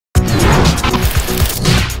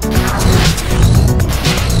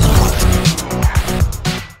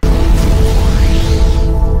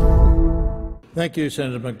Thank you,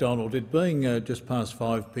 Senator McDonald. It being just past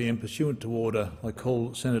 5 p.m, pursuant to order, I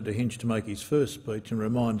call Senator Hinch to make his first speech and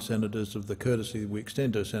remind senators of the courtesy we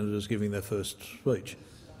extend to senators giving their first speech.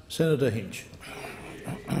 Senator Hinch.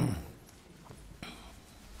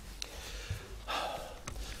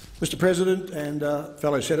 Mr President and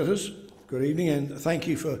fellow senators, good evening and thank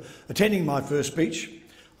you for attending my first speech.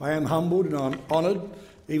 I am humbled and I'm honoured,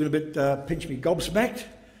 even a bit pinch me gobsmacked,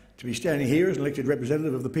 to be standing here as an elected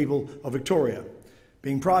representative of the people of Victoria.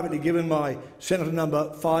 Being privately given my Senator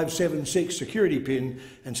number 576 security pin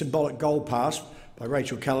and symbolic gold pass by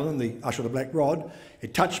Rachel Callinan, the Usher the Black Rod,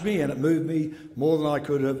 it touched me and it moved me more than I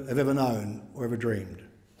could have ever known or ever dreamed.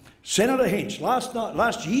 Senator Hinch,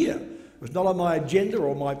 last year, was not on my agenda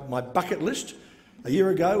or my bucket list. A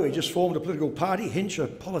year ago, he just formed a political party. Hinch, a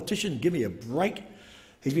politician, give me a break.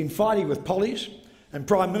 He's been fighting with pollies and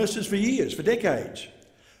prime ministers for years, for decades.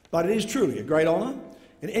 But it is truly a great honour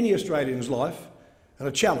in any Australian's life and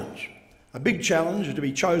a challenge, a big challenge to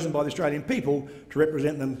be chosen by the Australian people to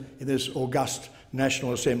represent them in this august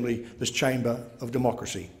National Assembly, this chamber of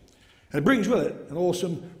democracy. And it brings with it an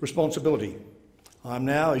awesome responsibility. I am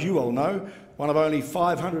now, as you all know, one of only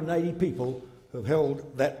 580 people who have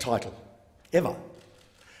held that title, ever.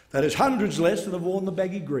 That is hundreds less than have worn the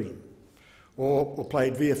baggy green or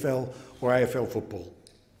played VFL or AFL football.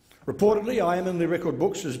 Reportedly, I am in the record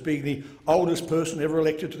books as being the oldest person ever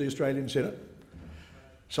elected to the Australian Senate.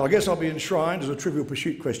 So I guess I'll be enshrined as a Trivial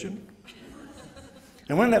Pursuit question.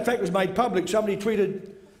 And when that fact was made public, somebody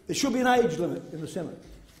tweeted, there should be an age limit in the Senate.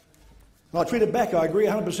 And I tweeted back, I agree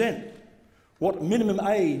 100%. What minimum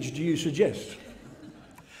age do you suggest?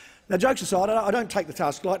 Now, jokes aside, I don't take the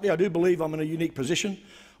task lightly. I do believe I'm in a unique position.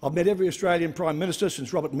 I've met every Australian Prime Minister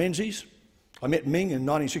since Robert Menzies. I met Ming in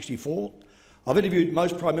 1964. I've interviewed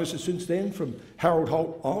most Prime Ministers since then, from Harold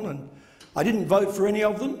Holt on, and I didn't vote for any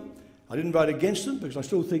of them. I didn't vote against them because I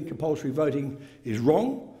still think compulsory voting is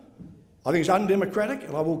wrong. I think it's undemocratic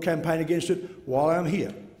and I will campaign against it while I'm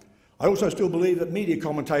here. I also still believe that media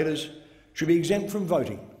commentators should be exempt from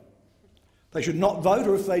voting. They should not vote,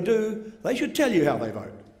 or if they do, they should tell you how they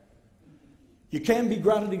vote. You can be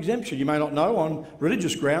granted exemption, you may not know, on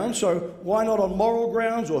religious grounds, so why not on moral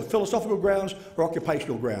grounds or philosophical grounds or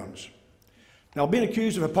occupational grounds? Now, I've been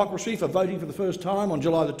accused of hypocrisy for voting for the first time on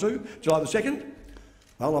July the 2nd.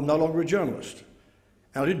 Well, I'm no longer a journalist.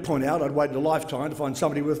 And I did point out I'd waited a lifetime to find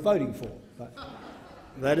somebody worth voting for. But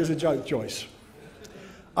that is a joke choice.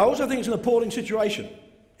 I also think it's an appalling situation.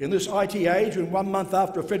 In this IT age, when 1 month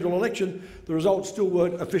after a federal election, the results still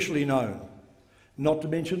weren't officially known, not to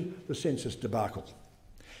mention the census debacle.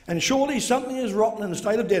 And surely something is rotten in the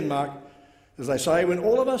state of Denmark, as they say, when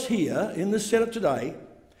all of us here in this Senate today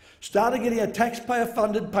started getting a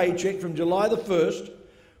taxpayer-funded paycheck from July the 1st,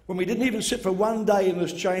 when we didn't even sit for 1 day in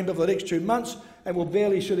this chamber for the next 2 months and will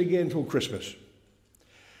barely sit again until Christmas.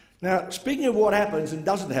 Now, speaking of what happens and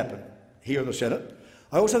doesn't happen here in the Senate,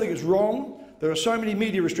 I also think it's wrong there are so many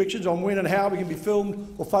media restrictions on when and how we can be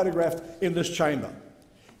filmed or photographed in this chamber.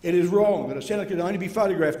 It is wrong that a senator can only be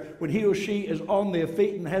photographed when he or she is on their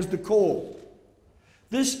feet and has the call.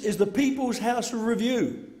 This is the People's House of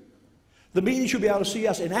Review. The media should be able to see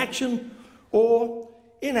us in action or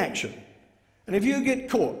inaction. And if you get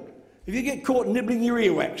caught nibbling your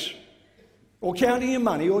earwax or counting your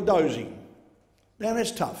money or dozing, now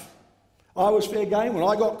that's tough. I was fair game when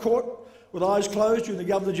I got caught with eyes closed during the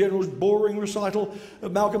Governor-General's boring recital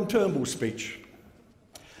of Malcolm Turnbull's speech.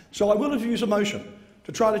 So I will introduce a motion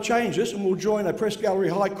to try to change this, and we'll join a Press Gallery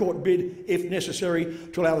High Court bid, if necessary,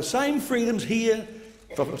 to allow the same freedoms here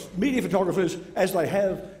for media photographers as they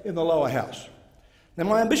have in the lower house. Now,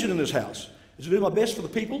 my ambition in this House is to do my best for the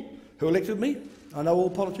people who elected me. I know all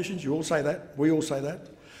politicians, you all say that, we all say that.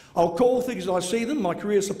 I'll call things as I see them, my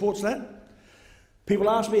career supports that. People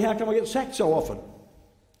ask me, how come I get sacked so often?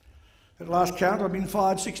 At last count, I've been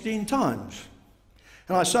fired 16 times.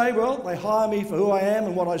 And I say, well, they hire me for who I am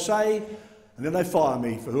and what I say, and then they fire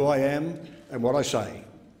me for who I am and what I say.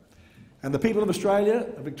 And the people of Australia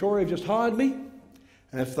and Victoria have just hired me,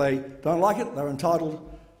 and if they don't like it, they're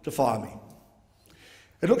entitled to fire me.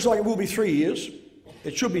 It looks like it will be 3 years.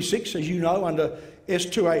 It should be 6, as you know, under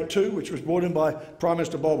S282, which was brought in by Prime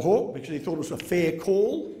Minister Bob Hawke because he thought it was a fair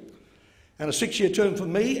call, and a 6-year term for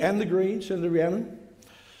me and the Greens, Senator Rhiannon.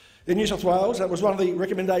 In New South Wales, that was one of the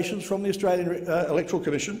recommendations from the Australian Electoral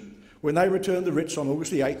Commission when they returned the writs on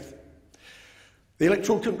August the 8th. The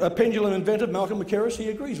electoral pendulum inventor, Malcolm McKerris, he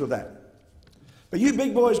agrees with that. But you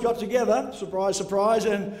big boys got together, surprise, surprise,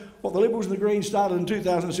 and what the Liberals and the Greens started in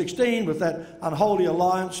 2016 with that unholy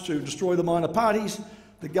alliance to destroy the minor parties,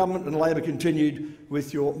 the government and Labor continued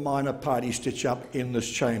with your minor party stitch-up in this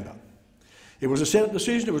chamber. It was a Senate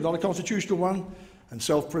decision, it was not a constitutional one, and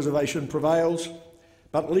self-preservation prevails.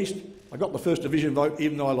 But at least I got the first division vote,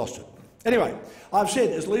 even though I lost it. Anyway, I've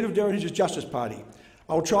said, as leader of Derryn Hinch's Justice Party,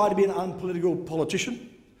 I'll try to be an unpolitical politician,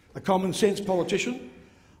 a common-sense politician.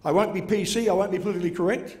 I won't be PC, I won't be politically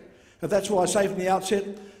correct. And that's why I say from the outset,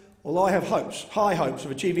 although I have hopes, high hopes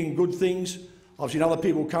of achieving good things, I've seen other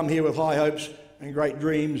people come here with high hopes and great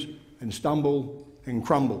dreams and stumble and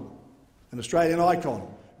crumble. An Australian icon,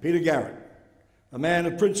 Peter Garrett, a man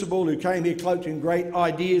of principle who came here cloaked in great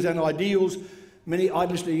ideas and ideals, many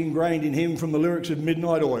idealistically ingrained in him from the lyrics of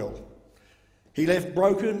Midnight Oil. He left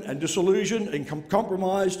broken and disillusioned and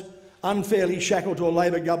compromised, unfairly shackled to a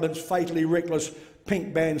Labor government's fatally reckless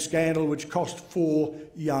pink band scandal which cost 4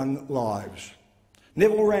 young lives.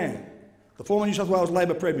 Neville Wran, the former New South Wales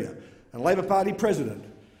Labor Premier and Labor Party President,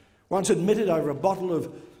 once admitted over a bottle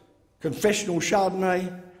of confessional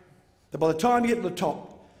Chardonnay that by the time you get to the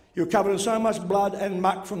top, you're covered in so much blood and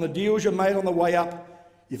muck from the deals you made on the way up,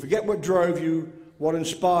 you forget what drove you, what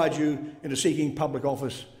inspired you into seeking public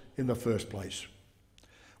office in the first place.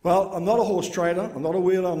 Well, I'm not a horse trader, I'm not a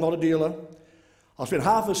wheeler, I'm not a dealer. I've spent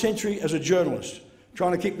half a century as a journalist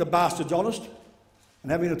trying to keep the bastards honest,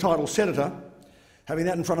 and having the title Senator, having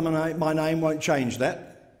that in front of my name won't change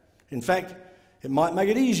that. In fact, it might make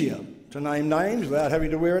it easier to name names without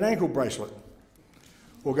having to wear an ankle bracelet,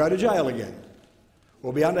 or go to jail again,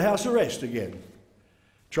 or be under house arrest again,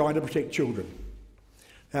 trying to protect children.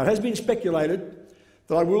 Now, it has been speculated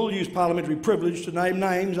that I will use parliamentary privilege to name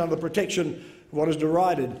names under the protection of what is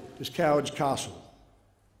derided as Coward's Castle.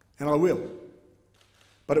 And I will.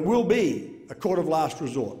 But it will be a court of last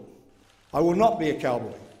resort. I will not be a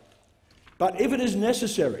cowboy. But if it is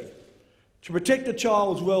necessary to protect a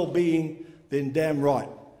child's well-being, then damn right,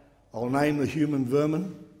 I'll name the human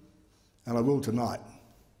vermin, and I will tonight.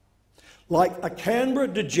 Like a Canberra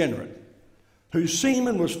degenerate whose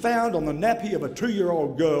semen was found on the nappy of a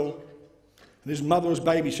 2-year-old girl, and his mother was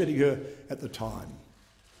babysitting her at the time.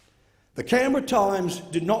 The Canberra Times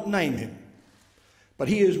did not name him, but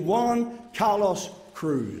he is Juan Carlos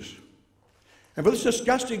Cruz. And for this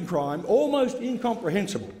disgusting crime, almost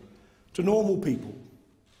incomprehensible to normal people,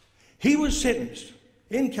 he was sentenced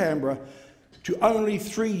in Canberra to only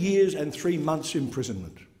 3 years and 3 months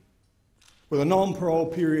imprisonment, with a non-parole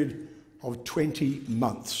period of 20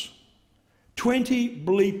 months. 20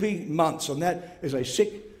 bleeping months, and that is a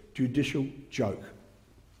sick judicial joke.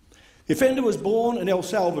 The offender was born in El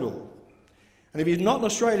Salvador, and if he's not an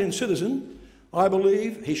Australian citizen, I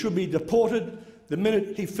believe he should be deported the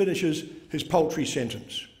minute he finishes his paltry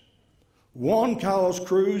sentence. Juan Carlos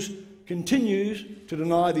Cruz continues to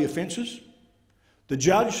deny the offences. The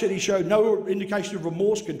judge said he showed no indication of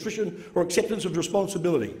remorse, contrition or acceptance of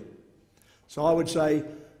responsibility. So I would say,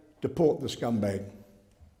 deport the scumbag.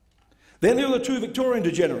 Then there were the 2 Victorian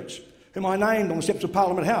degenerates whom I named on the steps of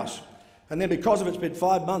Parliament House, and then because of it spent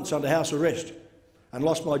 5 months under house arrest and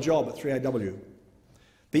lost my job at 3AW.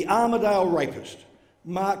 The Armidale rapist,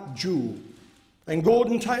 Mark Jewell, and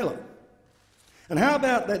Gordon Taylor. And how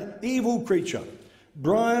about that evil creature,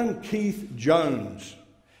 Brian Keith Jones,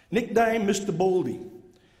 nicknamed Mr. Baldy,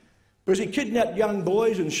 because he kidnapped young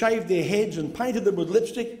boys and shaved their heads and painted them with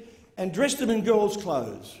lipstick and dressed them in girls'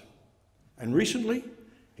 clothes. And recently,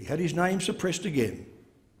 he had his name suppressed again,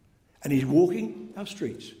 and he's walking our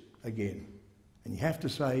streets again. And you have to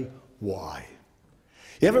say, why?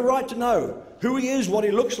 You have a right to know who he is, what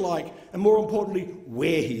he looks like, and more importantly,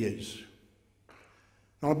 where he is.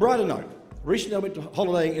 Now, on a brighter note, recently I went to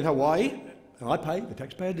holidaying in Hawaii, and I paid, the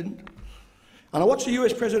taxpayer didn't, and I watched the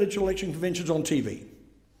US presidential election conventions on TV.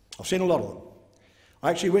 I've seen a lot of them. I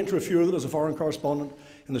actually went to a few of them as a foreign correspondent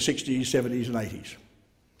in the 60s, 70s and 80s.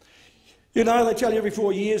 You know, they tell you every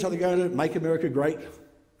 4 years how they're going to make America great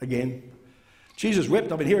again. Jesus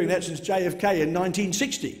wept, I've been hearing that since JFK in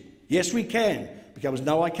 1960. Yes, we can. Becomes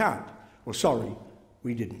no, I can't. Well, sorry,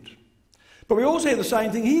 we didn't. But we also hear the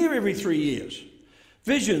same thing here every 3 years.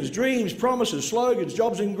 Visions, dreams, promises, slogans,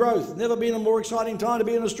 jobs and growth. Never been a more exciting time to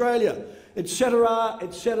be in Australia, etc.,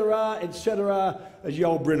 etc., etc., as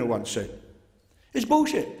Yoel Brynner once said. It's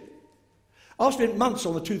bullshit. I've spent months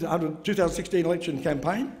on the 2016 election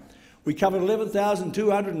campaign. We covered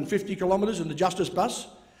 11,250 kilometres in the Justice bus.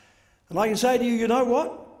 And I can say to you, you know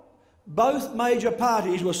what? Both major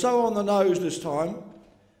parties were so on the nose this time.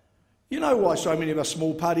 You know why so many of us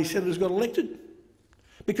small party senators got elected?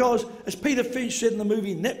 Because, as Peter Finch said in the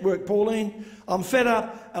movie Network, Pauline, I'm fed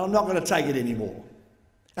up and I'm not going to take it anymore.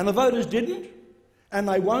 And the voters didn't, and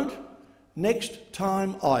they won't next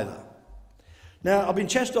time either. Now, I've been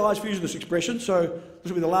chastised for using this expression, so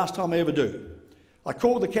this will be the last time I ever do. I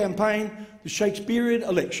called the campaign the Shakespearean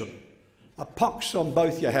election, a pox on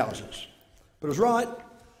both your houses. But it was right.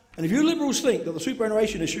 And if you Liberals think that the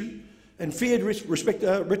superannuation issue and feared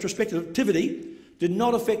retrospectivity did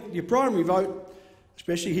not affect your primary vote,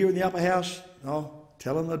 especially here in the upper house, oh,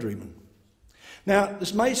 tell them they're dreaming. Now,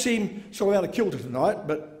 this may seem sort of out of kilter tonight,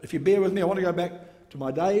 but if you bear with me, I want to go back to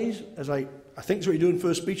my days, as I think that's what you do in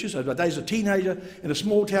first speeches, as my days as a teenager in a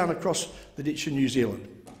small town across the ditch in New Zealand.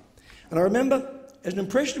 And I remember, as an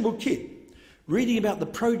impressionable kid, reading about the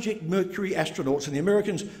Project Mercury astronauts and the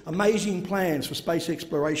Americans' amazing plans for space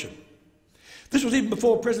exploration. This was even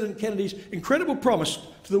before President Kennedy's incredible promise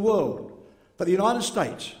to the world that the United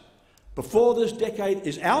States, before this decade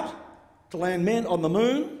is out, to land men on the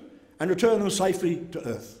moon and return them safely to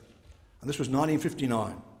Earth. And this was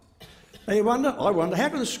 1959. Now I wonder, how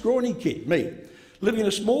could a scrawny kid, me, living in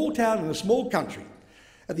a small town in a small country,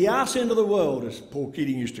 at the arse end of the world, as Paul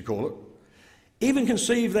Keating used to call it, even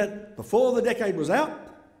conceive that before the decade was out,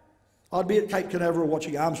 I'd be at Cape Canaveral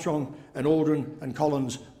watching Armstrong and Aldrin and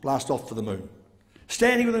Collins blast off for the moon,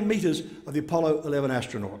 standing within metres of the Apollo 11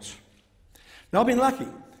 astronauts. Now, I've been lucky.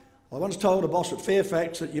 I once told a boss at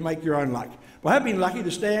Fairfax that you make your own luck. Well, I have been lucky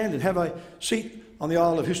to stand and have a seat on the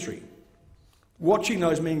Isle of History, watching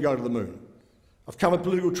those men go to the moon. I've covered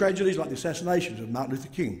political tragedies like the assassinations of Martin Luther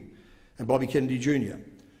King and Bobby Kennedy Jr.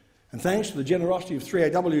 And thanks to the generosity of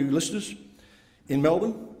 3AW listeners in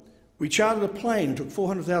Melbourne, we chartered a plane and took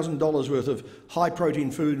 $400,000 worth of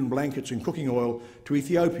high-protein food and blankets and cooking oil to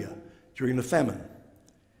Ethiopia during the famine,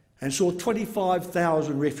 and saw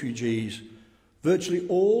 25,000 refugees, virtually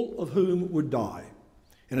all of whom would die,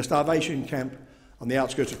 in a starvation camp on the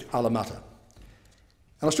outskirts of Alamata.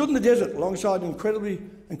 And I stood in the desert alongside an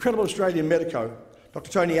incredible Australian medico,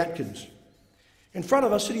 Dr. Tony Atkins. In front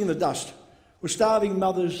of us, sitting in the dust, were starving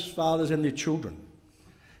mothers, fathers and their children.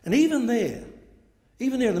 And even there,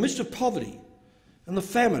 in the midst of poverty and the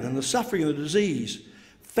famine and the suffering and the disease,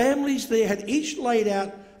 families there had each laid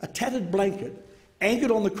out a tattered blanket anchored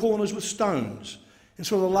on the corners with stones in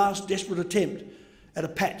sort of the last desperate attempt at a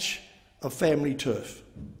patch of family turf.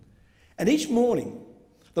 And each morning,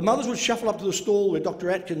 the mothers would shuffle up to the stall where Dr.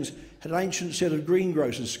 Atkins had an ancient set of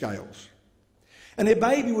greengrocer's scales, and their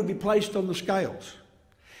baby would be placed on the scales.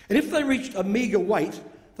 And if they reached a meagre weight,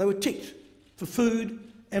 they were ticked for food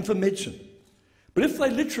and for medicine. But if they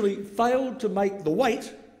literally failed to make the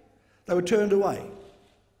weight, they were turned away.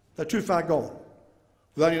 They're too far gone,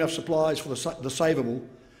 with only enough supplies for the savable,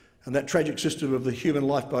 and that tragic system of the human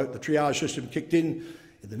lifeboat, the triage system, kicked in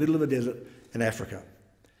the middle of a desert in Africa.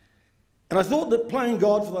 And I thought that playing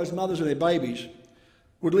God for those mothers and their babies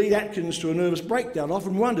would lead Atkins to a nervous breakdown. I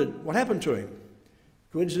often wondered what happened to him.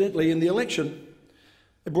 Coincidentally, in the election,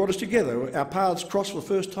 it brought us together. Our paths crossed for the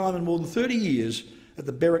first time in more than 30 years at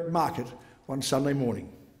the Berwick Market one Sunday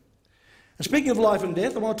morning. And speaking of life and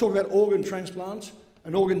death, I want to talk about organ transplants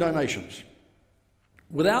and organ donations.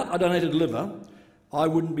 Without a donated liver, I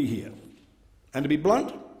wouldn't be here. And to be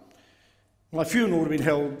blunt, my funeral would have been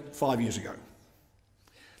held 5 years ago.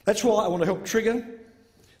 That's why I want to help trigger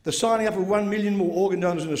the signing up of 1 million more organ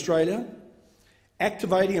donors in Australia,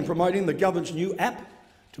 activating and promoting the government's new app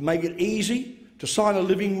to make it easy to sign a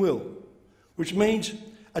living will, which means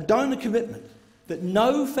a donor commitment that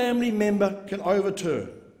no family member can overturn.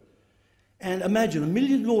 And imagine 1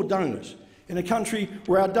 million more donors in a country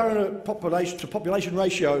where our donor population to population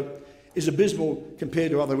ratio is abysmal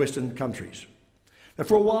compared to other Western countries. Now,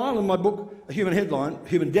 for a while in my book, A Human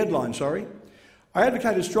Deadline, I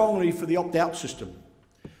advocated strongly for the opt-out system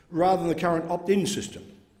rather than the current opt-in system.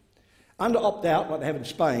 Under opt-out, like they have in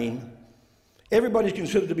Spain, everybody's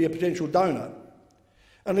considered to be a potential donor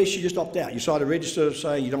unless you just opt out. You sign a register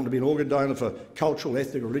saying you don't want to be an organ donor for cultural,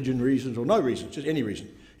 ethnic, or religion reasons, or no reason, just any reason.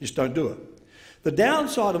 You just don't do it. The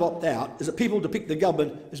downside of opt-out is that people depict the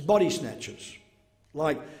government as body snatchers.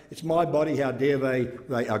 Like, it's my body, how dare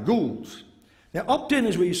they are ghouls. Now, opt-in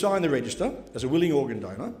is where you sign the register as a willing organ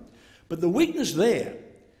donor, but the weakness there,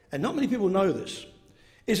 and not many people know this,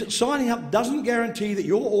 is that signing up doesn't guarantee that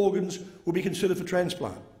your organs will be considered for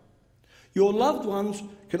transplant. Your loved ones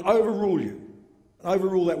can overrule you,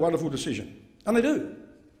 overrule that wonderful decision. And they do.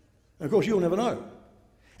 And of course, you'll never know.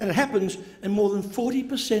 And it happens in more than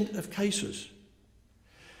 40% of cases.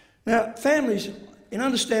 Now, families, in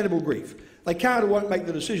understandable grief, they can't or won't make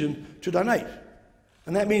the decision to donate.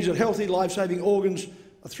 And that means that healthy, life-saving organs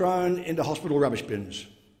are thrown into hospital rubbish bins,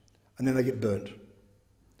 and then they get burnt.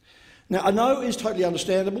 Now, I know it's totally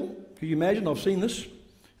understandable. Can you imagine? I've seen this.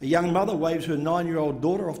 A young mother waves her 9-year-old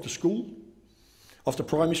daughter off to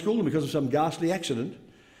primary school, and because of some ghastly accident,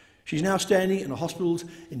 she's now standing in a hospital's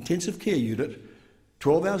intensive care unit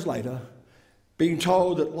 12 hours later, being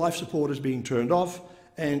told that life support is being turned off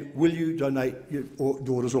and will you donate your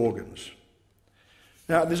daughter's organs?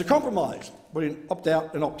 Now, there's a compromise between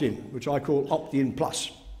opt-out and opt-in, which I call opt-in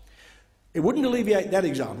plus. It wouldn't alleviate that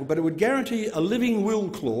example, but it would guarantee a living will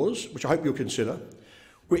clause, which I hope you'll consider,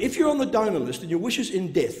 where if you're on the donor list and your wishes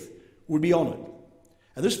in death would be honoured.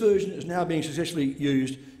 And this version is now being successfully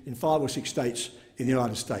used in 5 or 6 states in the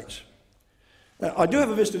United States. Now, I do have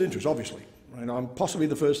a vested interest, obviously, and I'm possibly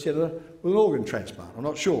the first senator with an organ transplant. I'm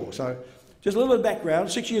not sure. So just a little bit of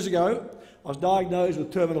background. 6 years ago, I was diagnosed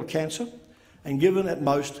with terminal cancer and given at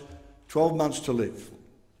most 12 months to live.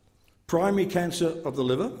 Primary cancer of the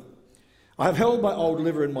liver. I have held my old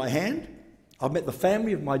liver in my hand. I've met the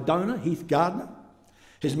family of my donor, Heath Gardner,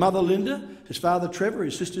 his mother Linda, his father Trevor,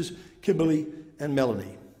 his sisters Kimberly and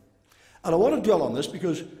Melanie. And I want to dwell on this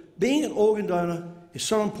because being an organ donor is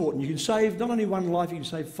so important. You can save not only 1 life, you can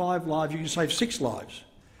save 5 lives, you can save 6 lives.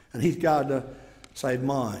 And Heath Gardner saved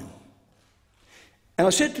mine. And I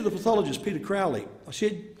said to the pathologist, Peter Crowley, I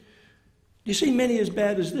said, do you see many as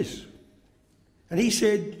bad as this? And he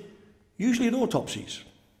said, usually in autopsies.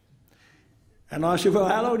 And I said, well,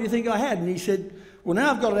 how long do you think I had? And he said, well,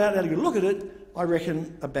 now I've got it out and had a good look at it, I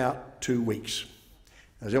reckon about 2 weeks.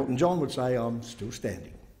 As Elton John would say, I'm still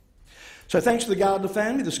standing. So thanks to the Gardner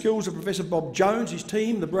family, the skills of Professor Bob Jones, his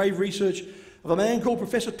team, the brave research of a man called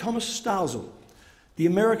Professor Thomas Starzl, the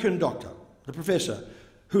American doctor, the professor,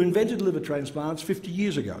 who invented liver transplants 50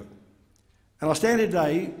 years ago. And I stand here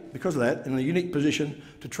today, because of that, in a unique position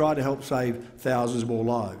to try to help save thousands more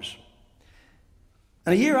lives.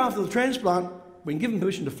 And a year after the transplant, when given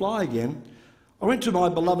permission to fly again, I went to my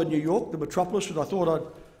beloved New York, the metropolis that I thought I'd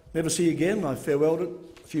never see again. I farewelled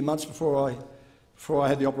it a few months before I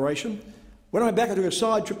had the operation. When I went back, I took a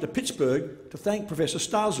side trip to Pittsburgh to thank Professor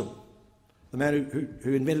Starzl, the man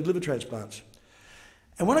who invented liver transplants.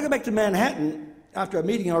 And when I got back to Manhattan, after a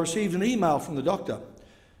meeting, I received an email from the doctor,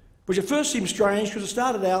 which at first seemed strange because it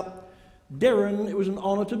started out, Derryn, it was an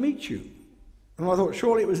honour to meet you. And I thought,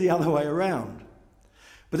 surely it was the other way around.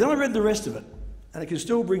 But then I read the rest of it, and it can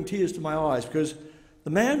still bring tears to my eyes because the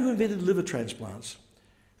man who invented liver transplants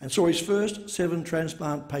and saw his first 7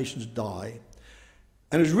 transplant patients die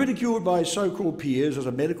and was ridiculed by his so-called peers as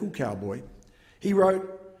a medical cowboy, he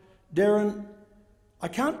wrote, Derryn, I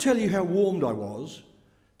can't tell you how warmed I was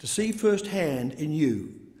to see firsthand in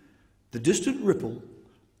you the distant ripple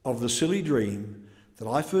of the silly dream that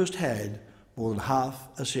I first had more than half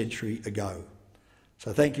a century ago.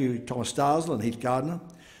 So thank you, Thomas Starzl and Heath Gardner.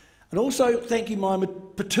 And also thank you, my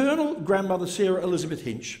paternal grandmother, Sarah Elizabeth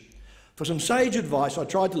Hinch, for some sage advice I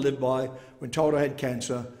tried to live by when told I had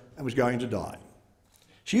cancer and was going to die.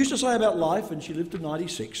 She used to say about life, and she lived to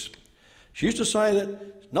 96, she used to say that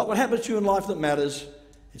it's not what happens to you in life that matters,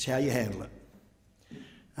 it's how you handle it.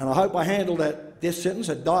 And I hope I handled that death sentence,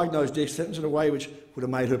 that diagnosed death sentence, in a way which would have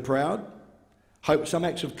made her proud. Hope some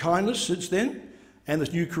acts of kindness since then, and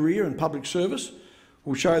this new career in public service,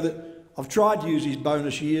 will show that I've tried to use these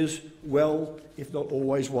bonus years well, if not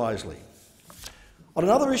always wisely. On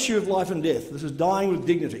another issue of life and death, this is dying with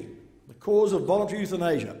dignity, the cause of voluntary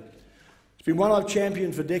euthanasia. It's been one I've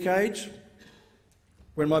championed for decades.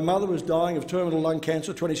 When my mother was dying of terminal lung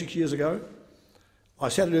cancer 26 years ago, I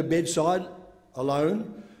sat at her bedside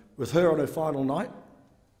alone with her on her final night.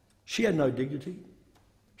 She had no dignity.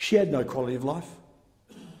 She had no quality of life.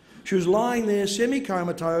 She was lying there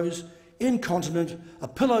semi-comatose, incontinent, a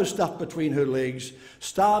pillow stuffed between her legs,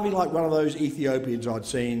 starving like one of those Ethiopians I'd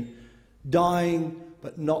seen, dying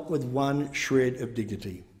but not with one shred of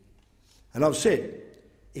dignity. And I've said,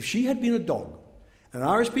 if she had been a dog and an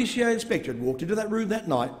RSPCA inspector had walked into that room that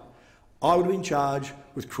night, I would have been charged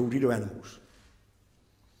with cruelty to animals.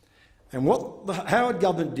 And what the Howard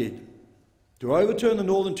government did to overturn the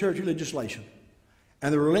Northern Territory legislation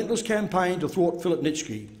and the relentless campaign to thwart Philip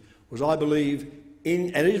Nitschke was, I believe,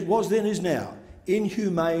 and it was then, is now,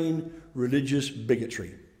 inhumane religious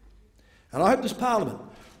bigotry. And I hope this Parliament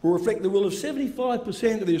will reflect the will of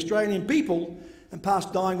 75% of the Australian people and pass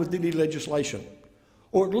dying with dignity legislation,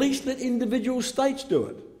 or at least let individual states do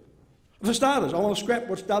it. For starters, I want to scrap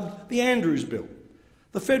what's dubbed the Andrews Bill,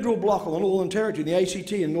 the federal bloc on the Northern Territory and the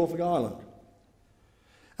ACT in Norfolk Island.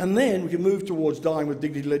 And then we can move towards dying with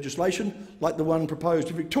dignity legislation like the one proposed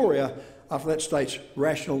in Victoria after that state's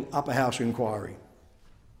rational upper house inquiry.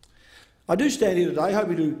 I do stand here today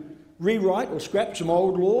hoping to rewrite or scrap some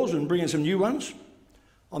old laws and bring in some new ones.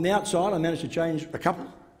 On the outside, I managed to change a couple.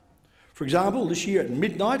 For example, this year at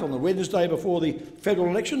midnight on the Wednesday before the federal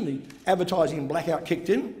election, the advertising blackout kicked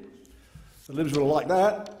in. The Libs would have liked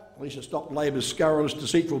that. At least it stopped Labor's scurrilous,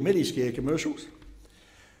 deceitful Mediscare commercials.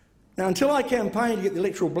 Now, until I campaigned to get the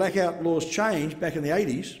electoral blackout laws changed back in the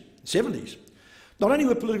 80s, 70s, Not only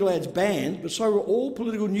were political ads banned, but so were all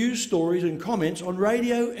political news stories and comments on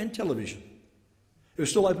radio and television. It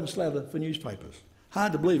was still open slather for newspapers.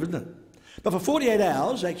 Hard to believe, isn't it? But for 48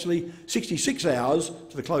 hours, actually 66 hours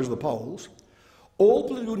to the close of the polls, all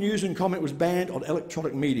political news and comment was banned on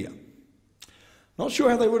electronic media. Not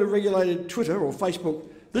sure how they would have regulated Twitter or Facebook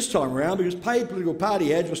this time around, because paid political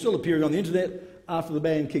party ads were still appearing on the internet after the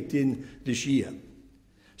ban kicked in this year.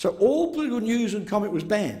 So all political news and comment was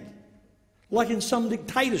banned, like in some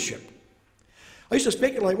dictatorship. I used to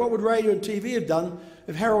speculate what would radio and TV have done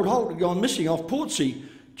if Harold Holt had gone missing off Portsea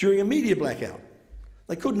during a media blackout.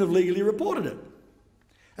 They couldn't have legally reported it.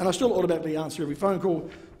 And I still automatically answer every phone call,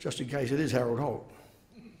 just in case it is Harold Holt.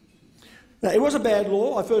 Now, it was a bad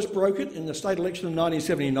law. I first broke it in the state election in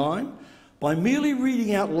 1979 by merely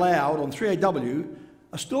reading out loud on 3AW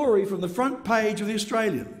a story from the front page of The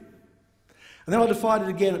Australian. And then I defied it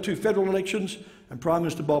again at 2 federal elections, and Prime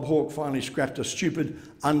Minister Bob Hawke finally scrapped a stupid,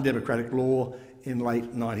 undemocratic law in late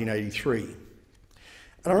 1983. And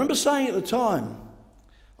I remember saying at the time,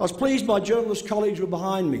 I was pleased my journalist colleagues were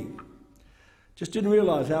behind me. Just didn't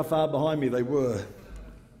realise how far behind me they were.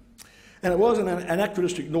 And it was an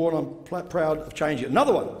anachronistic law, and I'm proud of changing it.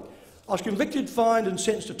 Another one. I was convicted, fined and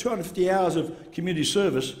sentenced to 250 hours of community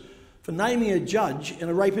service for naming a judge in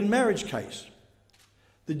a rape and marriage case.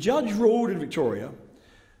 The judge ruled in Victoria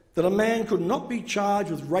that a man could not be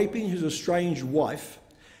charged with raping his estranged wife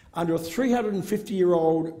under a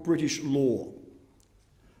 350-year-old British law.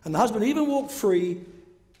 And the husband even walked free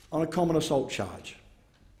on a common assault charge.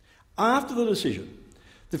 After the decision,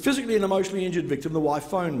 the physically and emotionally injured victim, the wife,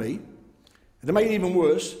 phoned me. And to make it even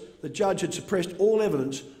worse, the judge had suppressed all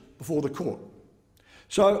evidence before the court.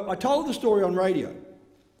 So I told the story on radio.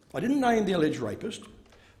 I didn't name the alleged rapist.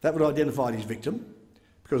 That would have identified his victim,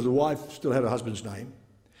 because the wife still had her husband's name.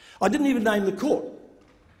 I didn't even name the court.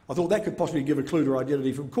 I thought that could possibly give a clue to her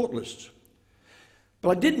identity from court lists.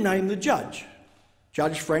 But I did name the judge,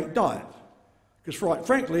 Judge Frank Dyatt, because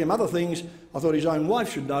frankly, among other things, I thought his own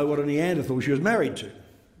wife should know what a Neanderthal she was married to.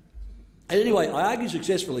 And anyway, I argued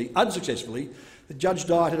unsuccessfully, that Judge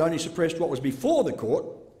Dyatt had only suppressed what was before the court.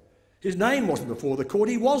 His name wasn't before the court,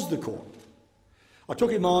 he was the court. I took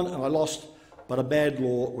him on and I lost, but a bad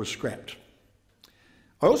law was scrapped.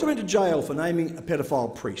 I also went to jail for naming a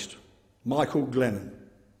pedophile priest, Michael Glennon,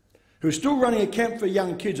 who is still running a camp for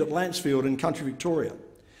young kids at Lancefield in country Victoria,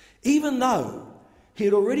 even though he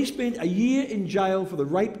had already spent a year in jail for the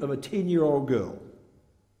rape of a 10-year-old girl.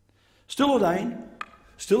 Still ordained,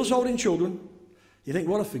 still assaulting children. You think,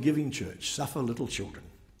 what a forgiving church, suffer little children.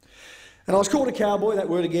 And I was called a cowboy, that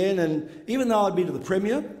word again, and even though I'd been to the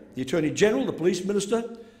Premier, the Attorney General, the Police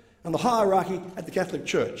Minister, and the hierarchy at the Catholic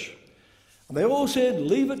Church, and they all said,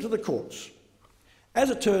 leave it to the courts. As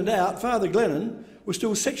it turned out, Father Glennon was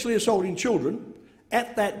still sexually assaulting children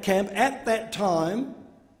at that camp at that time,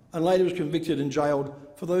 and later was convicted and jailed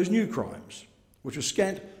for those new crimes, which was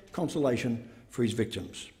scant consolation for his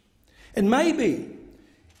victims. And maybe,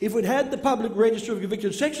 if we'd had the public register of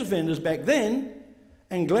convicted sex offenders back then,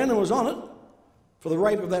 and Glennon was on it for the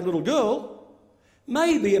rape of that little girl,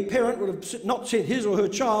 maybe a parent would have not sent his or her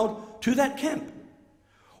child to that camp,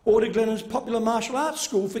 or to Glennon's popular martial arts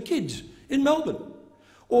school for kids in Melbourne,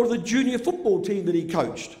 or to the junior football team that he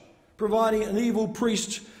coached, providing an evil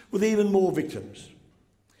priest with even more victims.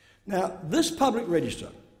 Now, this public register,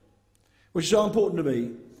 which is so important to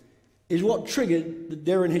me, is what triggered the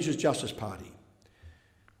Derryn Hinch's Justice Party.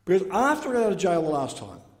 Because after I got out of jail the last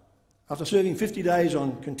time, after serving 50 days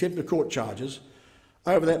on contempt of court charges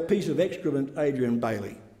over that piece of excrement, Adrian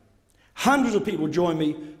Bailey, hundreds of people joined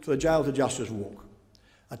me for the Jail to Justice walk,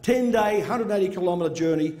 a 10-day, 180-kilometre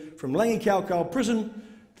journey from Langikalkal prison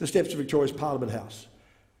to the steps of Victoria's Parliament House,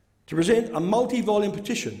 to present a multi-volume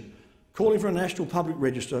petition calling for a national public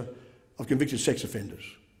register of convicted sex offenders.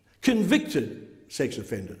 Convicted sex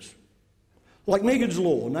offenders. Like Megan's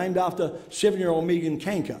Law, named after 7-year-old Megan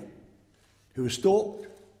Kanker, who was stalked,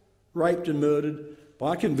 raped and murdered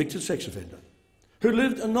by a convicted sex offender, who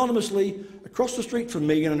lived anonymously across the street from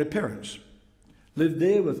Megan and her parents, lived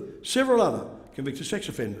there with several other convicted sex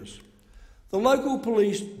offenders. The local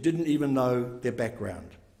police didn't even know their background.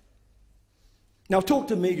 Now, I've talked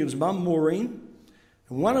to Megan's mum, Maureen,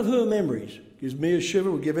 and one of her memories gives me a shiver,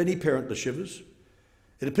 would give any parent the shivers.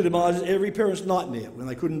 It epitomises every parent's nightmare when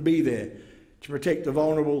they couldn't be there to protect a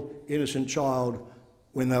vulnerable, innocent child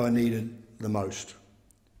when they were needed the most.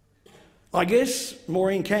 I guess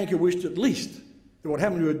Maureen Kanker wished at least that what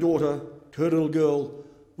happened to her daughter, to her little girl,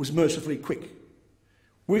 was mercifully quick.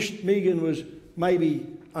 Wished Megan was maybe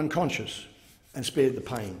unconscious and spared the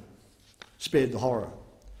pain, spared the horror.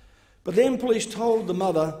 But then police told the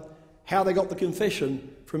mother how they got the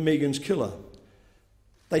confession from Megan's killer.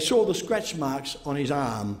 They saw the scratch marks on his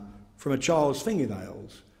arm from a child's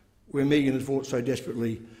fingernails where Megan had fought so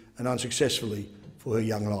desperately and unsuccessfully for her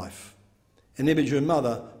young life. An image her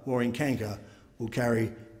mother, Maureen Canker, will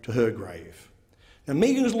carry to her grave. Now,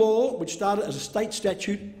 Megan's Law, which started as a state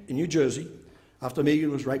statute in New Jersey after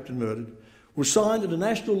Megan was raped and murdered, was signed into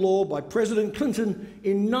national law by President Clinton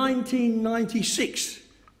in 1996.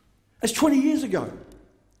 That's 20 years ago.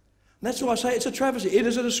 And that's why I say it's a travesty. It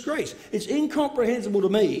is a disgrace. It's incomprehensible to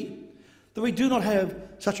me that we do not have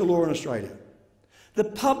such a law in Australia. The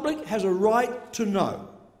public has a right to know.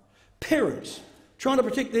 Parents trying to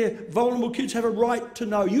protect their vulnerable kids have a right to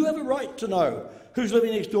know. You have a right to know who's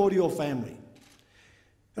living next door to your family.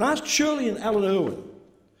 And ask Shirley and Alan Irwin,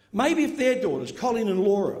 maybe if their daughters, Colleen and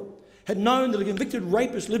Laura, had known that a convicted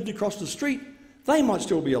rapist lived across the street, they might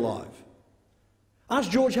still be alive. Ask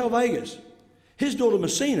George Halvegas. His daughter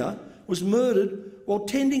Messina was murdered while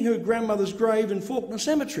tending her grandmother's grave in Faulkner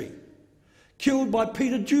Cemetery, killed by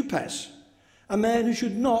Peter Dupas, a man who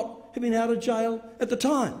should not have been out of jail at the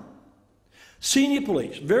time. Senior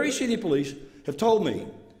police, very senior police, have told me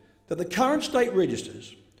that the current state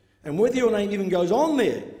registers, and whether your name even goes on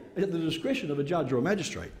there, is at the discretion of a judge or a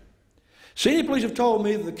magistrate. Senior police have told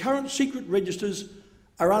me that the current secret registers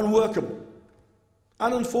are unworkable,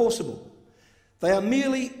 unenforceable. They are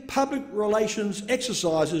merely public relations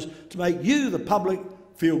exercises to make you, the public,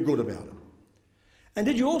 feel good about it. And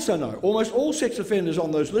did you also know almost all sex offenders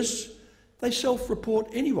on those lists, they self-report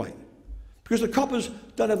anyway, because the coppers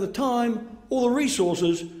don't have the time or the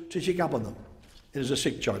resources to check up on them. It is a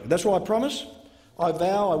sick joke. That's why I promise, I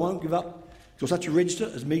vow I won't give up till such a register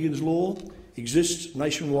as Megan's Law exists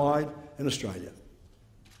nationwide in Australia.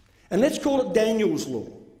 And let's call it Daniel's Law,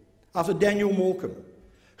 after Daniel Morecambe,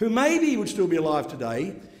 who maybe would still be alive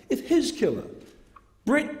today if his killer,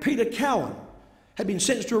 Brett Peter Cowan, had been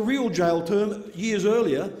sentenced to a real jail term years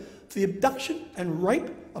earlier for the abduction and rape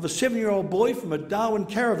of a 7-year-old boy from a Darwin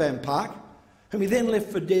caravan park, whom he then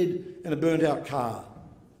left for dead in a burnt-out car.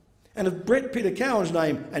 And if Brett Peter Cowan's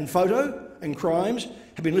name and photo and crimes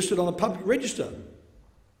had been listed on the public register,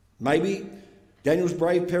 maybe Daniel's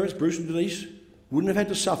brave parents, Bruce and Denise, wouldn't have had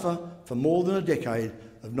to suffer for more than a decade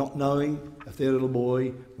of not knowing if their little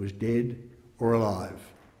boy was dead or alive.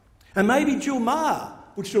 And maybe Jill Maher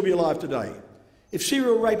would still be alive today if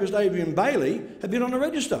serial rapist Adrian Bailey had been on the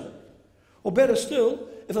register. Or better still,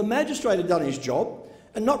 if a magistrate had done his job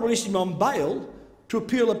and not released him on bail to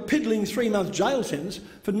appeal a piddling 3-month jail sentence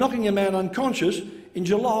for knocking a man unconscious in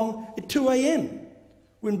Geelong at 2 a.m.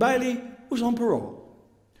 when Bailey was on parole.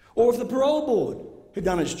 Or if the parole board had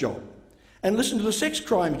done its job and listened to the sex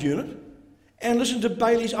crimes unit and listened to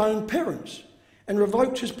Bailey's own parents and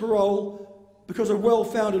revoked his parole because of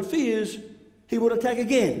well-founded fears he would attack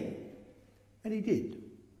again. And he did.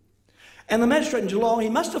 And the magistrate in Geelong, he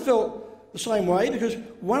must have felt the same way, because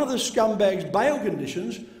one of the scumbag's bail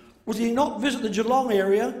conditions was he not visit the Geelong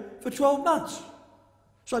area for 12 months.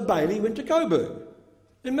 So Bailey went to Coburg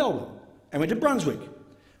in Melbourne and went to Brunswick,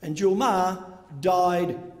 and Jill Maher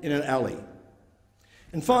died in an alley.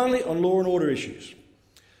 And finally, on law and order issues,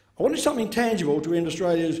 I wanted something tangible to end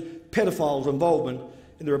Australia's pedophiles' involvement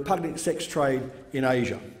in the repugnant sex trade in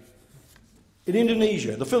Asia. In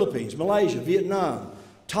Indonesia, the Philippines, Malaysia, Vietnam,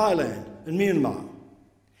 Thailand and Myanmar,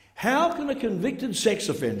 how can a convicted sex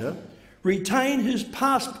offender retain his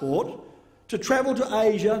passport to travel to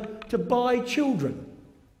Asia to buy children?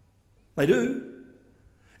 They do.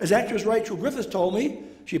 As actress Rachel Griffiths told me,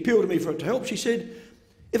 she appealed to me for it to help, she said,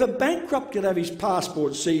 if a bankrupt could have his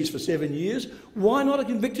passport seized for 7 years, why not a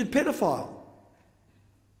convicted pedophile?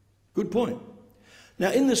 Good point.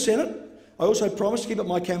 Now, in the Senate, I also promised to keep up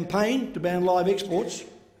my campaign to ban live exports.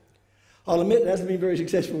 I'll admit it hasn't been very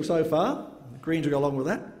successful so far. The Greens will go along with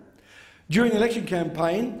that. During the election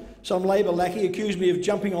campaign, some Labor lackey accused me of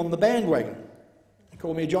jumping on the bandwagon. He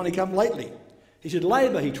called me a Johnny-come-lately. He said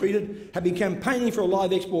Labor, he tweeted, had been campaigning for a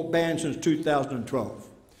live export ban since 2012.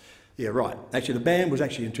 Yeah, right. Actually, the ban was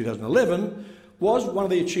actually in 2011, was one of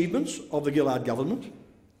the achievements of the Gillard government.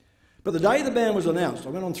 But the day the ban was announced, I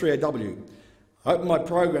went on 3AW. I opened my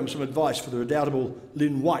program with some advice for the redoubtable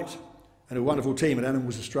Lynn White and her wonderful team at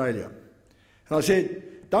Animals Australia. And I said,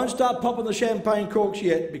 don't start popping the champagne corks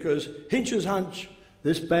yet, because Hinch's hunch,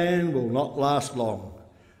 this ban will not last long.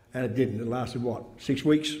 And it didn't. It lasted, what, 6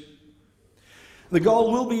 weeks? The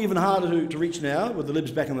goal will be even harder to reach now, with the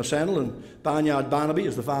Libs back on the saddle and Barnyard Barnaby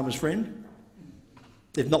as the farmer's friend,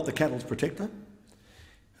 if not the cattle's protector.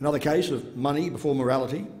 Another case of money before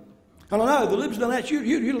morality. And I know the Libs done that.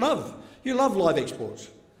 You love live exports.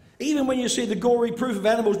 Even when you see the gory proof of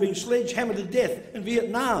animals being sledgehammered to death in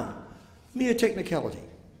Vietnam mere technicality.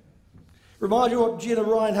 Reminds you what Jenna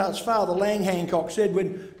Reinhardt's father, Lang Hancock, said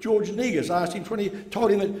when George Negus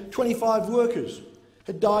told him that 25 workers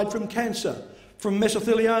had died from cancer, from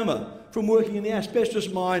mesothelioma, from working in the asbestos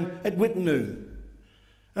mine at Wittenoom.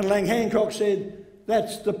 And Lang Hancock said,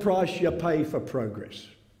 that's the price you pay for progress.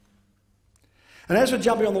 And as for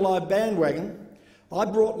jumping on the Live bandwagon, I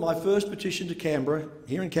brought my first petition to Canberra,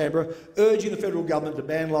 here in Canberra, urging the federal government to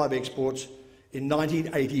ban live exports in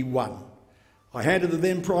 1981. I handed the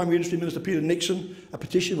then Primary Industry Minister Peter Nixon a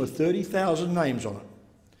petition with 30,000 names on it.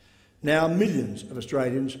 Now millions of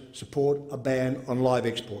Australians support a ban on live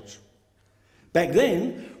exports. Back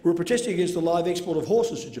then, we were protesting against the live export of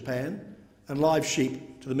horses to Japan and live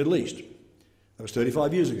sheep to the Middle East. That was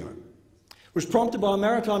 35 years ago. It was prompted by a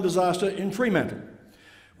maritime disaster in Fremantle,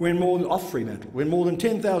 when more than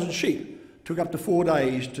 10,000 sheep took up to 4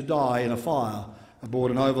 days to die in a fire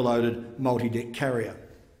aboard an overloaded multi-deck carrier.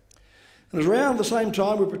 And it was around the same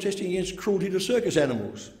time we were protesting against cruelty to circus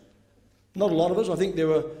animals. Not a lot of us. I think there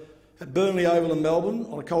were at Burnley Oval in Melbourne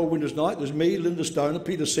on a cold winter's night. There's me, Linda Stoner,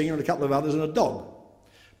 Peter Singer and a couple of others and a dog.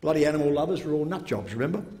 Bloody animal lovers were all nut jobs,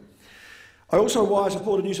 remember? I also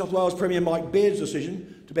supported New South Wales Premier Mike Baird's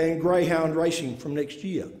decision to ban greyhound racing from next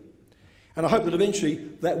year. And I hope that eventually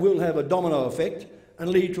that will have a domino effect and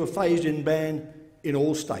lead to a phased-in ban in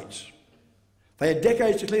all states. They had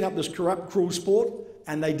decades to clean up this corrupt, cruel sport,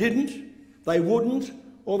 and they didn't. They wouldn't,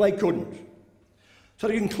 or they couldn't. So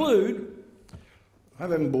to conclude, I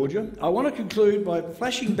haven't bored you, I want to conclude by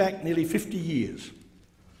flashing back nearly 50 years.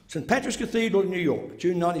 St Patrick's Cathedral in New York,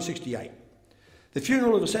 June 1968. The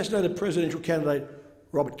funeral of assassinated presidential candidate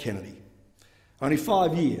Robert Kennedy. Only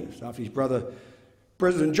 5 years after his brother,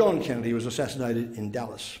 President John Kennedy, was assassinated in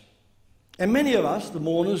Dallas. And many of us, the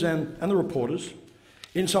mourners and the reporters,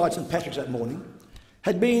 inside St Patrick's that morning,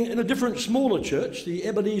 had been in a different, smaller church, the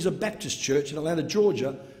Ebenezer Baptist Church in Atlanta,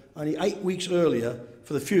 Georgia, only 8 weeks earlier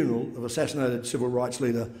for the funeral of assassinated civil rights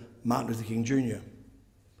leader Martin Luther King Jr.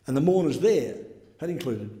 And the mourners there had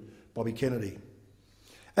included Bobby Kennedy.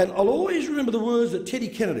 And I'll always remember the words that Teddy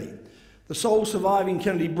Kennedy, the sole surviving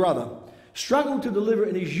Kennedy brother, struggled to deliver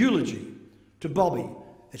in his eulogy to Bobby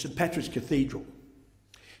at St Patrick's Cathedral.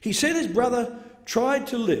 He said his brother tried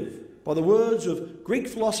to live by the words of Greek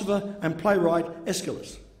philosopher and playwright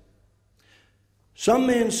Aeschylus. Some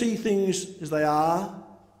men see things as they are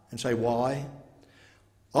and say, why?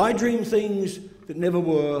 I dream things that never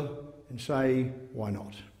were and say, why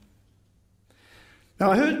not?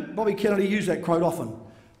 Now, I heard Bobby Kennedy use that quote often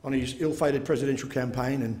on his ill-fated presidential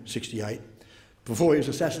campaign in '68, before he was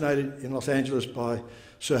assassinated in Los Angeles by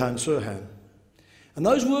Sirhan Sirhan. And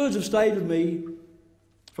those words have stayed with me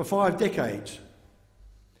for 5 decades.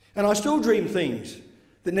 And I still dream things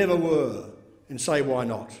that never were and say why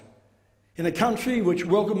not. In a country which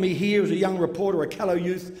welcomed me here as a young reporter, a callow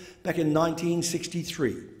youth, back in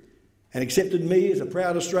 1963, and accepted me as a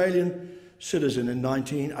proud Australian citizen in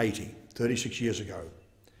 1980, 36 years ago.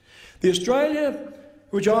 The Australia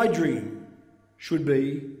which I dream should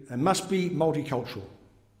be and must be multicultural,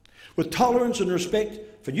 with tolerance and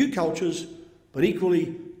respect for new cultures, but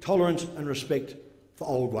equally tolerance and respect for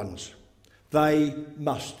old ones. They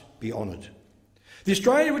must be honoured. The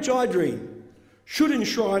Australia which I dream should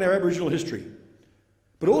enshrine our Aboriginal history,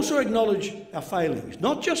 but also acknowledge our failings,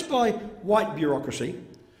 not just by white bureaucracy,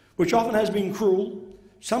 which often has been cruel,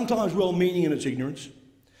 sometimes well-meaning in its ignorance,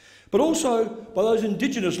 but also by those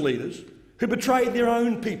Indigenous leaders who betrayed their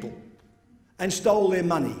own people and stole their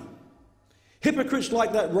money. Hypocrites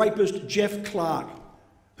like that rapist Jeff Clark,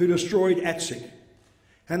 who destroyed ATSIC,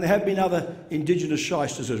 and there have been other Indigenous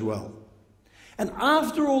shysters as well. And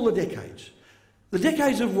after all the decades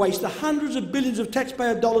of waste, the hundreds of billions of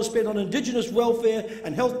taxpayer dollars spent on Indigenous welfare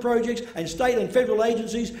and health projects and state and federal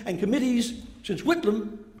agencies and committees since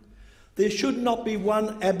Whitlam, there should not be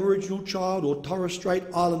one Aboriginal child or Torres Strait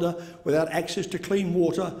Islander without access to clean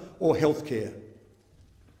water or health care.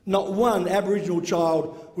 Not one Aboriginal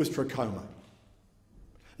child with trachoma.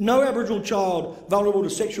 No Aboriginal child vulnerable to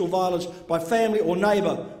sexual violence by family or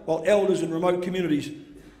neighbour, while elders in remote communities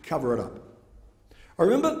cover it up. I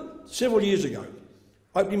remember several years ago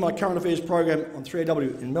opening my current affairs program on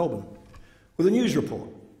 3AW in Melbourne with a news report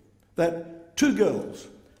that 2 girls,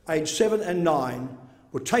 aged 7 and 9,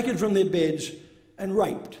 were taken from their beds and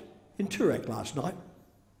raped in Toorak last night.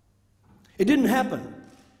 It didn't happen,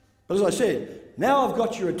 but as I said, now I've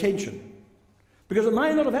got your attention, because it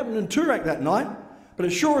may not have happened in Toorak that night, but it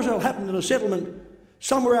sure as hell happened in a settlement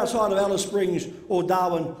somewhere outside of Alice Springs or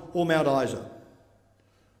Darwin or Mount Isa.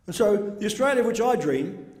 And so the Australia which I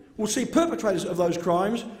dream will see perpetrators of those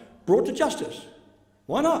crimes brought to justice.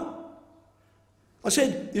 Why not? I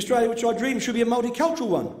said the Australia which I dream should be a multicultural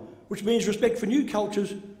one, which means respect for new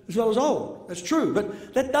cultures as well as old. That's true,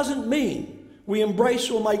 but that doesn't mean we embrace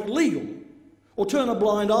or make legal or turn a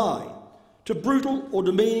blind eye to brutal or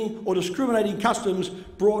demeaning or discriminating customs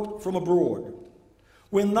brought from abroad.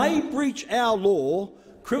 When they breach our law,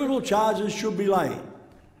 criminal charges should be laid.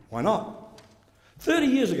 Why not? 30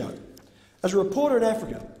 years ago, as a reporter in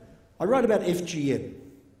Africa, I wrote about FGM,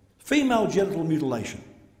 female genital mutilation.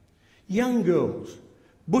 Young girls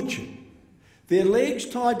butchered, their legs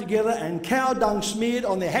tied together and cow dung smeared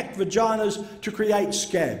on their hacked vaginas to create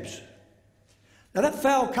scabs. Now that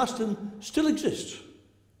foul custom still exists.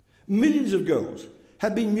 Millions of girls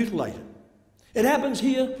have been mutilated. It happens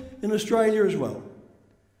here in Australia as well.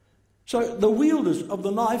 So the wielders of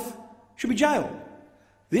the knife should be jailed.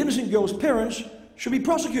 The innocent girls' parents should be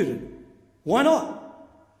prosecuted. Why not?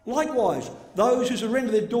 Likewise, those who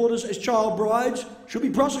surrender their daughters as child brides should be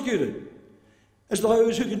prosecuted, as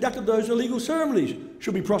those who conducted those illegal ceremonies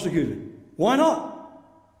should be prosecuted. Why not?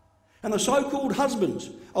 And the so-called husbands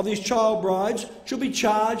of these child brides should be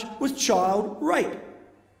charged with child rape.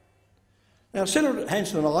 Now, Senator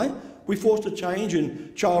Hanson and I, we forced a change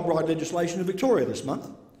in child bride legislation in Victoria this month,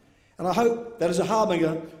 and I hope that is a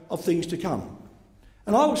harbinger of things to come.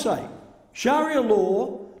 And I will say, Sharia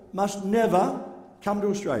law must never come to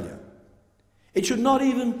Australia. It should not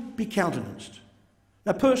even be countenanced.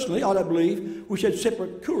 Now, personally, I don't believe we should have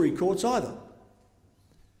separate Koori courts either.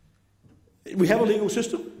 We have a legal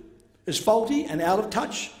system. It's faulty and out of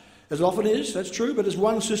touch, as it often is, that's true, but it's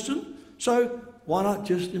one system, so why not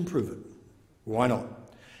just improve it? Why not?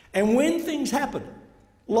 And when things happen,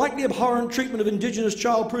 like the abhorrent treatment of Indigenous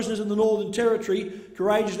child prisoners in the Northern Territory,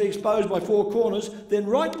 courageously exposed by Four Corners, then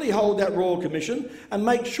rightly hold that Royal Commission and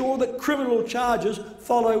make sure that criminal charges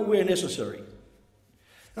follow where necessary.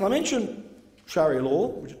 And I mentioned Sharia law,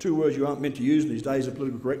 which are two words you aren't meant to use in these days of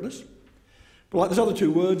political correctness, but like those other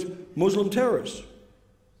two words, Muslim terrorists.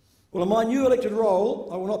 Well, in my new elected role,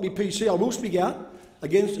 I will not be PC, I will speak out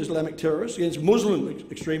against Islamic terrorists, against Muslim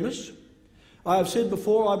extremists. I have said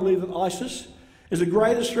before, I believe that ISIS is the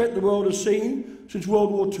greatest threat the world has seen since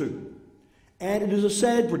World War II. And it is a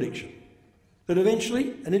sad prediction that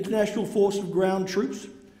eventually an international force of ground troops,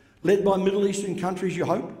 led by Middle Eastern countries, you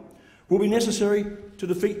hope, will be necessary to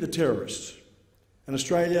defeat the terrorists. And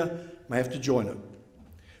Australia may have to join it.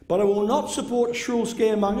 But I will not support shrill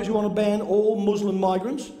scaremongers who want to ban all Muslim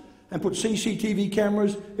migrants and put CCTV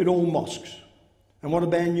cameras in all mosques and want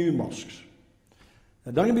to ban new mosques.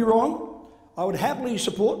 Now, don't get me wrong, I would happily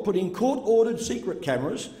support putting court-ordered secret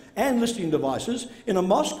cameras and listening devices in a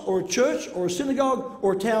mosque or a church or a synagogue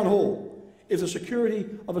or a town hall if the security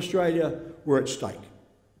of Australia were at stake.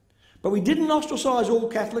 But we didn't ostracise all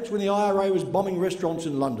Catholics when the IRA was bombing restaurants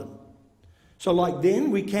in London. So like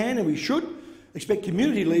then, we can and we should expect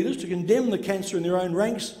community leaders to condemn the cancer in their own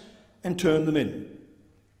ranks and turn them in.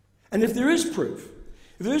 And if there is proof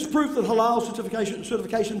that halal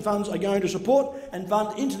certification funds are going to support and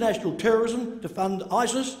fund international terrorism to fund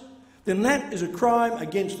ISIS, then that is a crime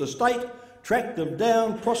against the state. Track them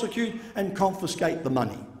down, prosecute and confiscate the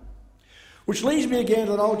money. Which leads me again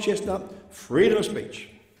to that old chestnut, freedom of speech.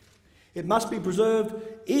 It must be preserved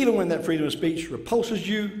even when that freedom of speech repulses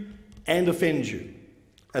you and offends you,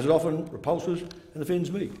 as it often repulses and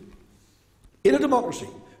offends me. In a democracy,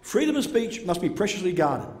 freedom of speech must be preciously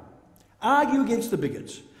guarded. Argue against the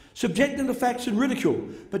bigots, subject them to facts and ridicule,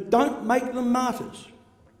 but don't make them martyrs.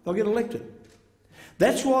 They'll get elected.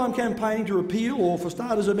 That's why I'm campaigning to repeal or, for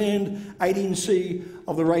starters, amend 18C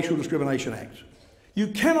of the Racial Discrimination Act. You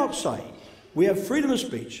cannot say we have freedom of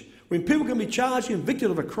speech when people can be charged and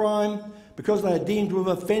convicted of a crime because they are deemed to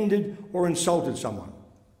have offended or insulted someone.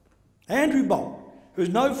 Andrew Bolt, who is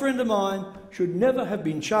no friend of mine, should never have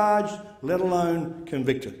been charged, let alone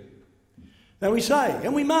convicted. Now we say,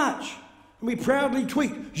 and we march, and we proudly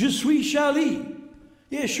tweet, Je suis Charlie.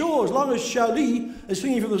 Yeah, sure, as long as Charlie is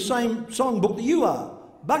singing from the same songbook that you are.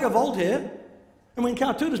 Bugger Voltaire. And when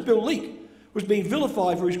cartoonist Bill Leake was being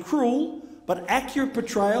vilified for his cruel but accurate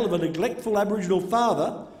portrayal of a neglectful Aboriginal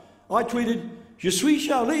father, I tweeted, Je suis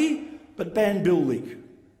Charlie, but ban Bill Leake.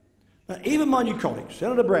 Now, even my new colleague,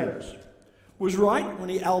 Senator Brandis, was right when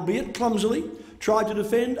he, albeit clumsily, tried to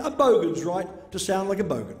defend a bogan's right to sound like a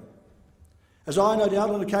bogan. As I, no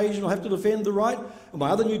doubt, on occasion will have to defend the right of my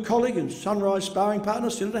other new colleague and Sunrise sparring partner,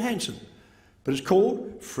 Senator Hanson. But it's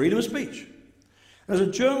called freedom of speech. And as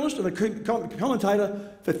a journalist and a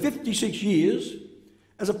commentator for 56 years,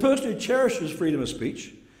 as a person who cherishes freedom of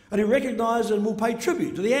speech and who recognises and will pay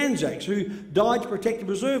tribute to the Anzacs who died to protect and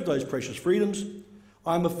preserve those precious freedoms,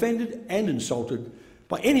 I am offended and insulted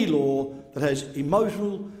by any law that has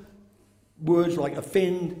emotional words like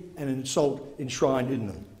offend and insult enshrined in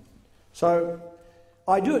them. So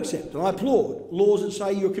I do accept and I applaud laws that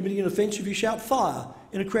say you're committing an offence if you shout fire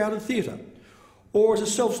in a crowded theatre, or as a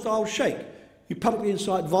self-styled sheikh, you publicly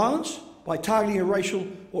incite violence by targeting a racial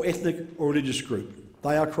or ethnic or religious group.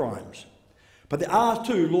 They are crimes. But there are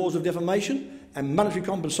too laws of defamation and monetary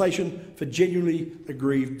compensation for genuinely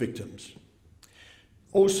aggrieved victims.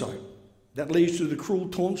 Also, that leads to the cruel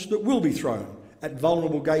taunts that will be thrown at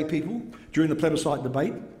vulnerable gay people during the plebiscite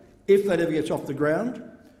debate, if that ever gets off the ground,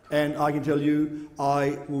 and I can tell you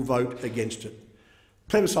I will vote against it.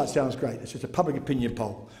 Plebiscite sounds great, it's just a public opinion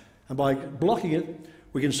poll, and by blocking it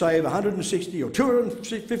we can save $160 or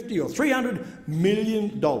 $250 or $300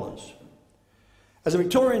 million. As a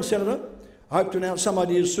Victorian senator, I hope to announce some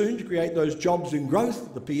ideas soon to create those jobs and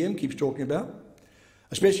growth the PM keeps talking about,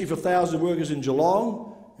 especially for thousands of workers in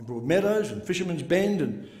Geelong, in Broadmeadows and Fisherman's Bend,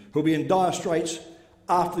 and who'll be in dire straits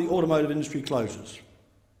after the automotive industry closes.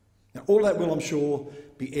 Now, all that will, I'm sure,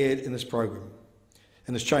 be aired in this program,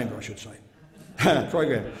 in this chamber, I should say.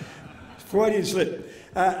 Program. Freudian slip.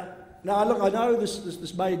 Now, look, I know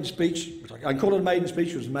this maiden speech, I can call it a maiden speech,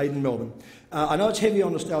 it was made in Melbourne. I know it's heavy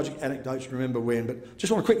on nostalgic anecdotes, remember when, but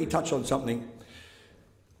just want to quickly touch on something.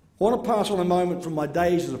 I want to pass on a moment from my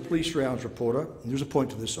days as a police rounds reporter, and there was a point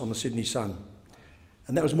to this on the Sydney Sun,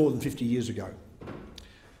 and that was more than 50 years ago.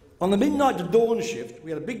 On the midnight to dawn shift,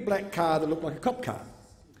 we had a big black car that looked like a cop car,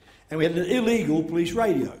 and we had an illegal police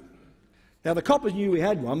radio. Now, the coppers knew we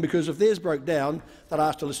had one because if theirs broke down, they'd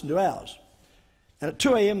ask to listen to ours. And at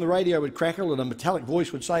 2 a.m, the radio would crackle and a metallic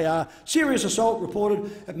voice would say, serious assault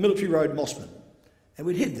reported at Military Road, Mossman. And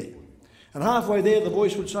we'd head there. And halfway there, the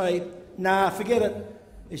voice would say, nah, forget it,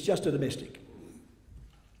 it's just a domestic.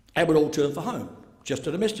 And we'd all turn for home, just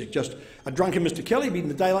a domestic, just a drunken Mr. Kelly beating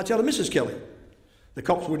the daylights out of Mrs. Kelly. The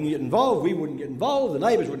cops wouldn't get involved, we wouldn't get involved, the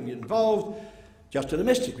neighbours wouldn't get involved, just a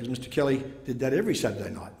domestic, because Mr. Kelly did that every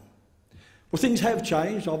Saturday night. Well, things have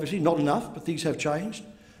changed, obviously, not enough, but things have changed.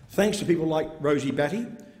 Thanks to people like Rosie Batty,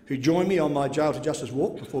 who joined me on my Jail to Justice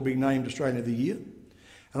walk before being named Australian of the Year.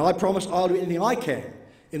 And I promise I'll do anything I can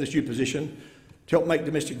in this new position to help make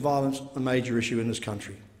domestic violence a major issue in this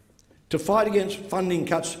country. To fight against funding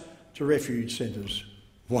cuts to refuge centres.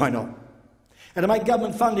 Why not? And to make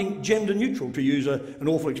government funding gender neutral, to use an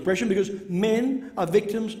awful expression, because men are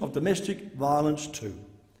victims of domestic violence too.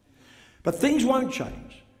 But things won't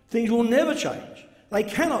change. Things will never change. They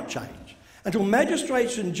cannot change until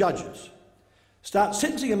magistrates and judges start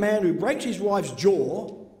sentencing a man who breaks his wife's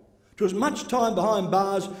jaw to as much time behind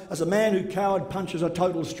bars as a man who coward punches a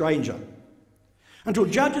total stranger. Until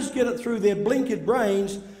judges get it through their blinkered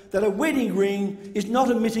brains that a wedding ring is not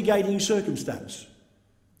a mitigating circumstance.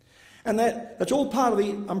 And that's all part of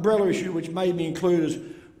the umbrella issue which made me include as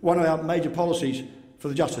one of our major policies for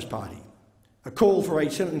the Justice Party, a call for a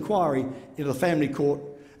Senate inquiry into the family court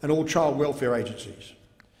and all child welfare agencies.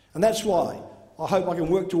 And that's why I hope I can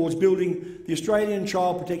work towards building the Australian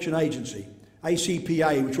Child Protection Agency,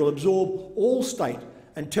 ACPA, which will absorb all state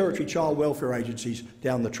and territory child welfare agencies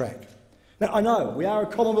down the track. Now, I know we are a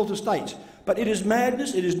Commonwealth of States, but it is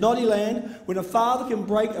madness, it is naughty land when a father can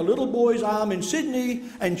break a little boy's arm in Sydney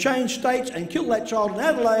and change states and kill that child in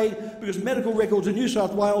Adelaide because medical records in New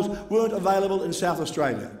South Wales weren't available in South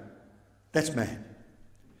Australia. That's mad.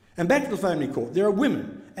 And back to the family court. There are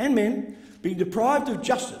women and men being deprived of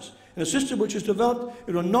justice in a system which has developed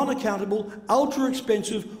into a non-accountable,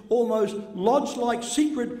 ultra-expensive, almost lodge-like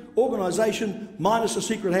secret organisation minus a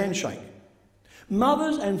secret handshake.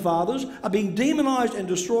 Mothers and fathers are being demonised and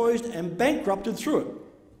destroyed and bankrupted through it.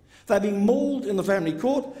 They're being mauled in the family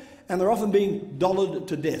court and they're often being dollared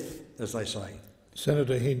to death, as they say.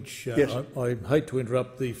 Senator Hinch, yes. I hate to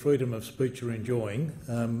interrupt the freedom of speech you're enjoying.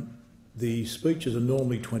 The speeches are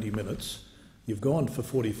normally 20 minutes. You've gone for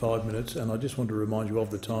 45 minutes, and I just want to remind you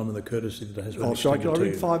of the time and the courtesy that has been extended to you. Can I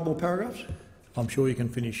read 5 more paragraphs? I'm sure you can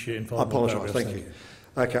finish in 5 more paragraphs. I apologise, thank you.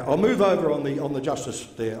 OK, I'll move over on the justice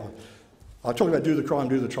there. I'll talk about do the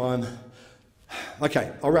crime.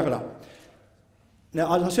 OK, I'll wrap it up.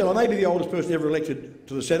 Now, as I said, I may be the oldest person ever elected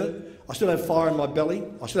to the Senate. I still have fire in my belly.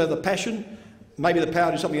 I still have the passion, maybe the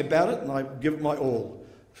power to do something about it, and I give it my all.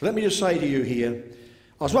 So let me just say to you here,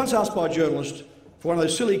 I was once asked by a journalist for one of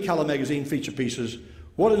those silly Colour magazine feature pieces,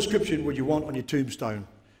 what inscription would you want on your tombstone?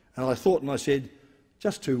 And I thought and I said,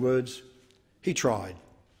 just 2 words, he tried.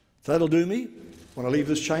 So that'll do me when I leave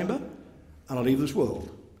this chamber and I leave this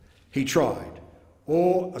world. He tried.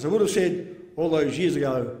 Or, as I would have said all those years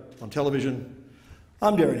ago on television,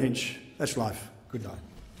 I'm Derryn Hinch, that's life. Good night.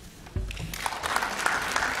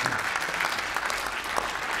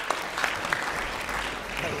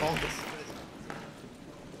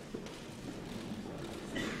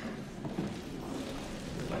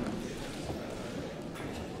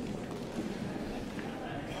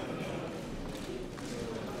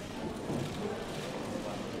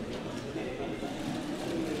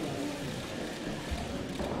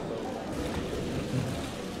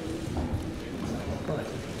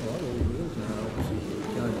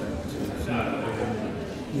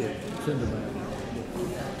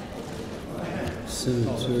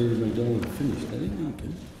 Senator McDonald finished, I think.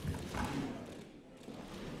 Okay.